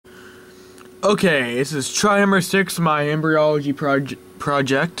Okay, this is try number 6 of my embryology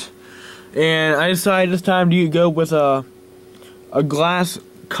project, and I decided this time to go with a glass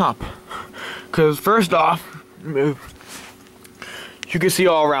cup, because first off, you can see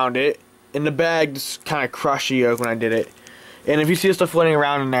all around it, and the bag just kind of crushed the yolk when I did it, and if you see stuff floating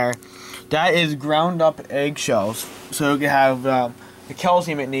around in there, that is ground up eggshells, so it can have the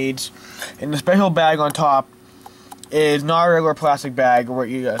calcium it needs, and the special bag on top is not a regular plastic bag or what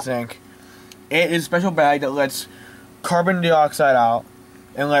you guys think. It is a special bag that lets carbon dioxide out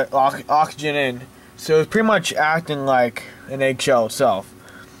and let oxygen in. So it's pretty much acting like an eggshell itself,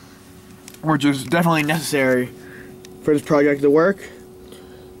 which is definitely necessary for this project to work.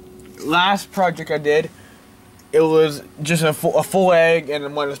 Last project I did, it was just a full egg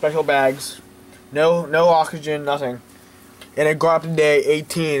and one of the special bags. No oxygen, nothing. And it got up to day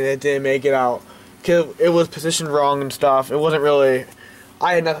 18 and it didn't make it out. Cause it was positioned wrong and stuff. It wasn't really...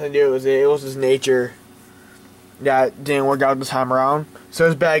 I had nothing to do with it. It was just nature that didn't work out this time around. So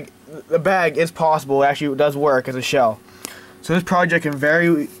the bag is possible. Actually, it does work as a shell. So this project can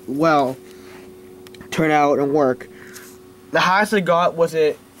very well turn out and work. The highest I got was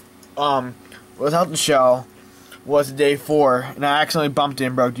without the shell was day 4, and I accidentally bumped it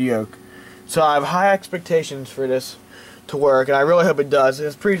and broke the yolk. So I have high expectations for this to work, and I really hope it does.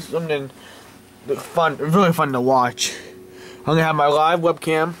 It's pretty something fun, really fun to watch. I'm gonna have my live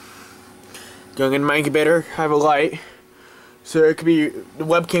webcam going in my incubator. I have a light, so the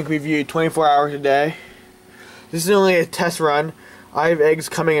webcam can be viewed 24 hours a day. This is only a test run. I have eggs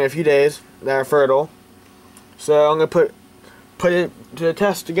coming in a few days that are fertile, so I'm gonna put it to the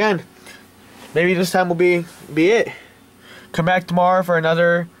test again. Maybe this time will be it. Come back tomorrow for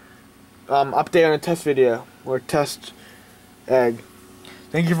another update on a test video or test egg.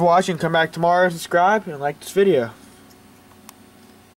 Thank you for watching. Come back tomorrow, subscribe, and like this video.